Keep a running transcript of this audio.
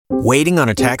Waiting on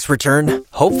a tax return?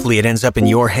 Hopefully it ends up in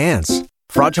your hands.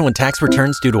 Fraudulent tax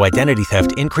returns due to identity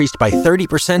theft increased by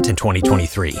 30% in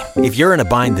 2023. If you're in a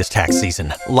bind this tax season,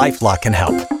 LifeLock can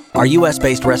help. Our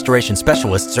U.S.-based restoration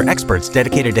specialists are experts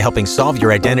dedicated to helping solve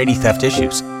your identity theft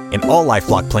issues. And all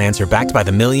LifeLock plans are backed by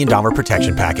the $1 Million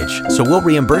Protection Package. So we'll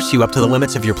reimburse you up to the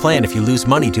limits of your plan if you lose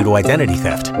money due to identity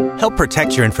theft. Help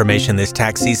protect your information this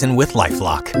tax season with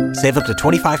LifeLock. Save up to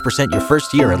 25% your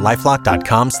first year at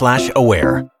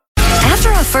LifeLock.com/aware.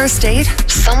 After a first date,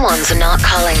 someone's not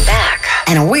calling back.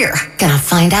 And we're gonna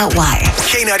find out why.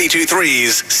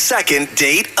 K92.3's second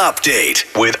date update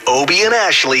with Obie and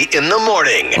Ashley in the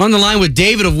morning. On the line with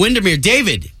David of Windermere.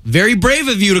 David, very brave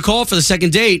of you to call for the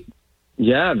second date.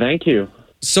 Yeah, thank you.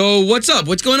 So what's up?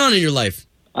 What's going on in your life?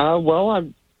 Well, I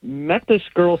met this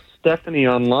girl, Stephanie,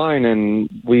 online, and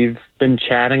we've been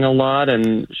chatting a lot,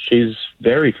 and she's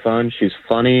very fun. She's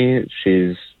funny.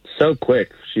 She's so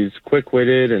quick. She's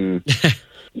quick-witted, and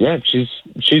yeah,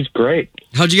 she's great.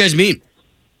 How'd you guys meet?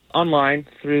 Online,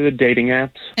 through the dating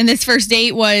apps. And this first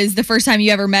date was the first time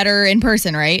you ever met her in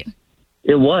person, right?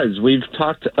 It was. We've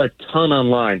talked a ton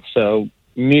online, so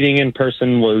meeting in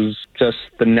person was just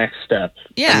the next step.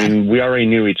 Yeah. I mean, we already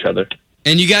knew each other.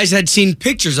 And you guys had seen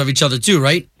pictures of each other too,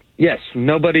 right? Yes,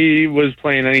 nobody was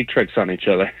playing any tricks on each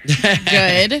other.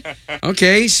 Good.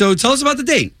 Okay, so tell us about the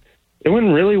date. It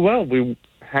went really well. We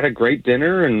had a great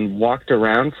dinner and walked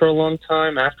around for a long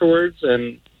time afterwards,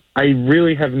 and I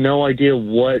really have no idea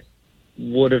what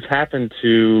would have happened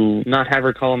to not have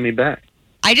her calling me back.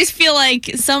 I just feel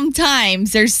like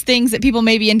sometimes there's things that people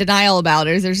may be in denial about,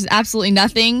 or there's absolutely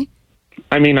nothing.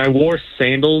 I mean, I wore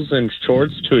sandals and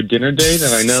shorts to a dinner date,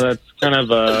 and I know that's kind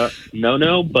of a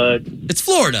no-no, but... It's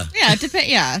Florida. Yeah,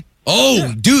 yeah.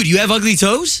 Oh, dude, you have ugly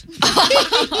toes?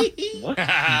 What?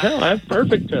 No, I have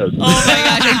perfect toes. Oh my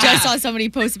gosh, I just saw somebody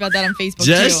post about that on Facebook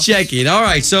Just checking. All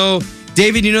right, so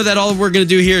David, you know that all we're going to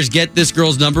do here is get this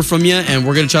girl's number from you, and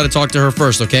we're going to try to talk to her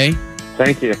first, okay?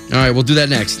 Thank you. All right, we'll do that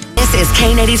next. This is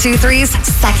K92.3's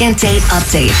second date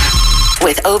update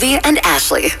with Obie and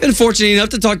Ashley. Been fortunate enough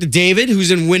to talk to David, who's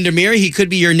in Windermere. He could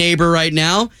be your neighbor right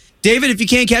now. David, if you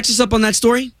can't catch us up on that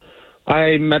story.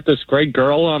 I met this great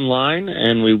girl online,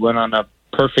 and we went on a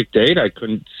perfect date. I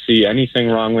couldn't see anything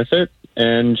wrong with it,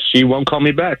 and she won't call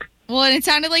me back. Well, and it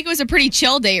sounded like it was a pretty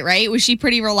chill date, right? Was she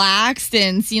pretty relaxed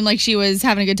and seemed like she was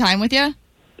having a good time with you?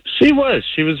 She was.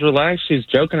 She was relaxed. She was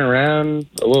joking around,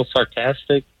 a little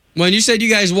sarcastic. When you said you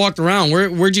guys walked around,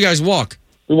 where'd you guys walk?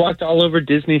 We walked all over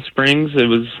Disney Springs. It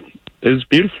was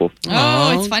beautiful.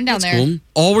 Oh, it's fun down that's there. Cool.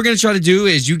 All we're going to try to do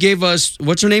is you gave us,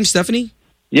 what's her name, Stephanie?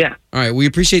 Yeah. All right, we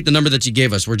appreciate the number that you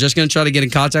gave us. We're just going to try to get in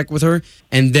contact with her,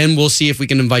 and then we'll see if we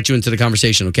can invite you into the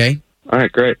conversation, okay? All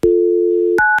right, great.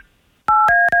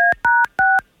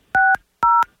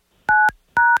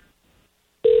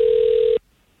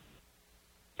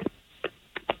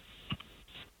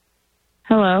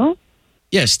 Hello?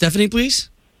 Yes, Stephanie, please.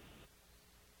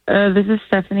 This is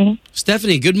Stephanie.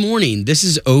 Stephanie, good morning. This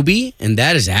is Obie, and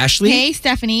that is Ashley. Hey,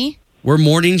 Stephanie. We're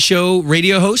morning show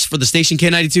radio hosts for the station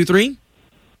K92.3.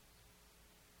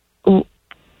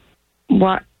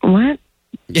 What? Why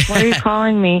are you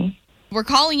calling me? We're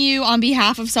calling you on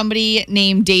behalf of somebody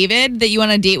named David that you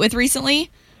went on a date with recently.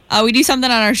 We do something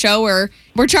on our show where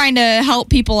we're trying to help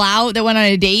people out that went on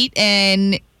a date,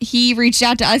 and he reached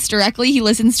out to us directly. He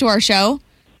listens to our show.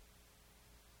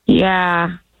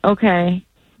 Yeah, okay.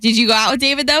 Did you go out with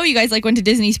David, though? You guys, went to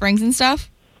Disney Springs and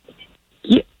stuff?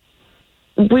 Yeah.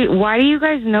 Wait, why do you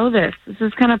guys know this? This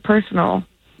is kind of personal.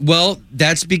 Well,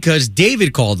 that's because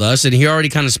David called us, and he already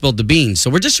kind of spilled the beans. So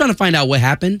we're just trying to find out what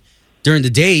happened during the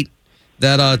date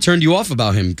that turned you off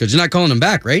about him, because you're not calling him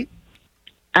back, right?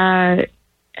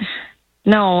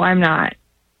 No, I'm not.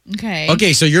 Okay.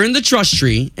 Okay, so you're in the trust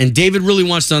tree, and David really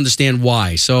wants to understand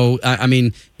why. So, I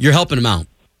mean, you're helping him out.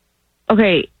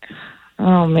 Okay.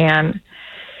 Oh, man.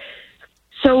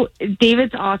 So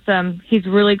David's awesome. He's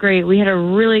really great. We had a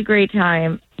really great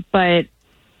time, but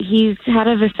he's had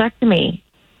a vasectomy,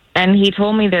 and he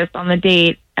told me this on the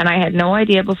date, and I had no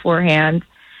idea beforehand.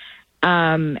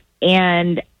 And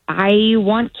I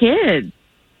want kids.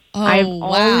 Oh, I've wow.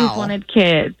 always wanted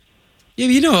kids. Yeah,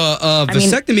 you know, a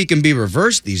vasectomy can be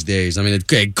reversed these days. I mean,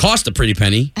 it costs a pretty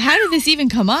penny. How did this even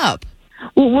come up?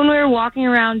 Well, when we were walking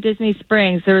around Disney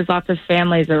Springs, there was lots of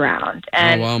families around,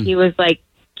 and he was like,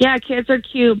 yeah, kids are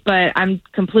cute, but I'm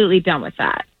completely done with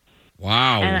that.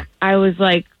 Wow. And I was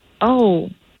like, oh,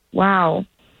 wow.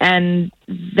 And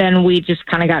then we just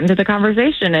kind of got into the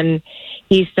conversation, and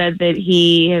he said that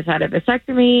he has had a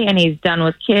vasectomy and he's done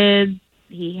with kids.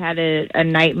 He had a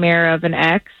nightmare of an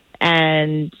ex,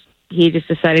 and he just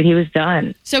decided he was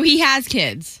done. So he has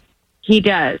kids? He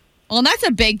does. Well, and that's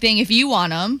a big thing if you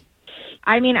want them.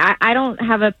 I mean, I don't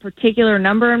have a particular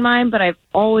number in mind, but I've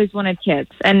always wanted kids.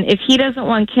 And if he doesn't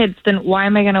want kids, then why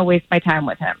am I going to waste my time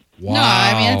with him? Wow. No,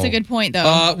 I mean, that's a good point,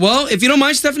 though. Well, if you don't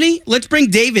mind, Stephanie, let's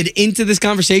bring David into this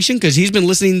conversation because he's been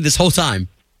listening this whole time.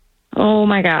 Oh,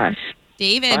 my gosh.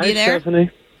 David, Hi, you there?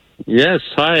 Stephanie. Yes,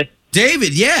 hi.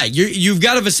 David, yeah, you've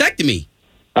got a vasectomy.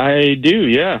 I do,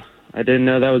 yeah. I didn't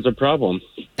know that was a problem.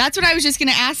 That's what I was just going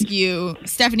to ask you.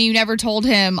 Stephanie, you never told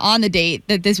him on the date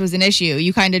that this was an issue.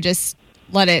 You kind of just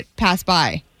let it pass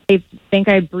by. I think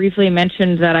I briefly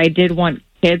mentioned that I did want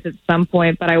kids at some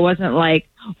point, but I wasn't like,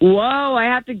 whoa, I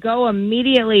have to go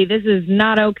immediately. This is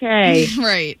not okay.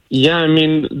 Right. Yeah, I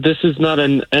mean, this is not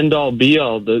an end-all,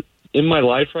 be-all. In my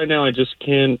life right now, I just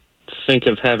can't think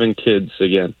of having kids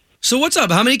again. So what's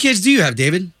up? How many kids do you have,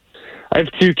 David? I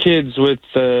have 2 kids with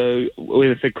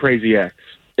a crazy ex.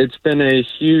 It's been a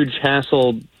huge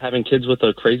hassle having kids with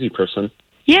a crazy person.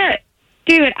 Yeah,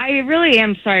 dude, I really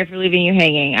am sorry for leaving you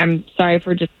hanging. I'm sorry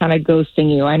for just kind of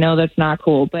ghosting you. I know that's not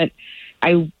cool, but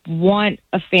I want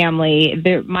a family.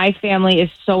 My family is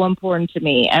so important to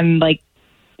me, and like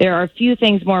there are a few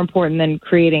things more important than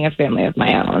creating a family of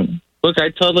my own. Look, I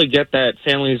totally get that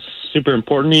family's super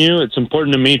important to you. It's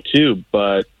important to me too,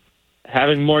 but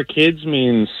having more kids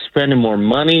means spending more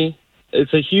money.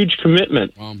 It's a huge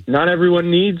commitment. Not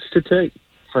everyone needs to take.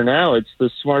 For now, it's the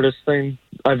smartest thing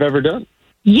I've ever done.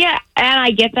 Yeah, and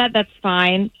I get that. That's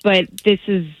fine. But this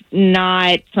is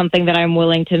not something that I'm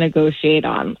willing to negotiate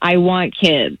on. I want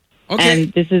kids. Okay.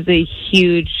 And this is a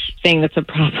huge thing that's a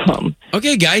problem.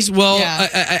 Okay, guys. Well,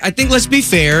 Yeah. I think let's be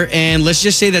fair and let's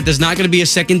just say that there's not going to be a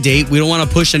second date. We don't want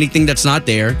to push anything that's not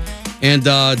there. And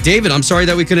David, I'm sorry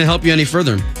that we couldn't help you any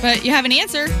further. But you have an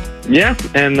answer. Yeah,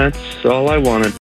 and that's all I wanted.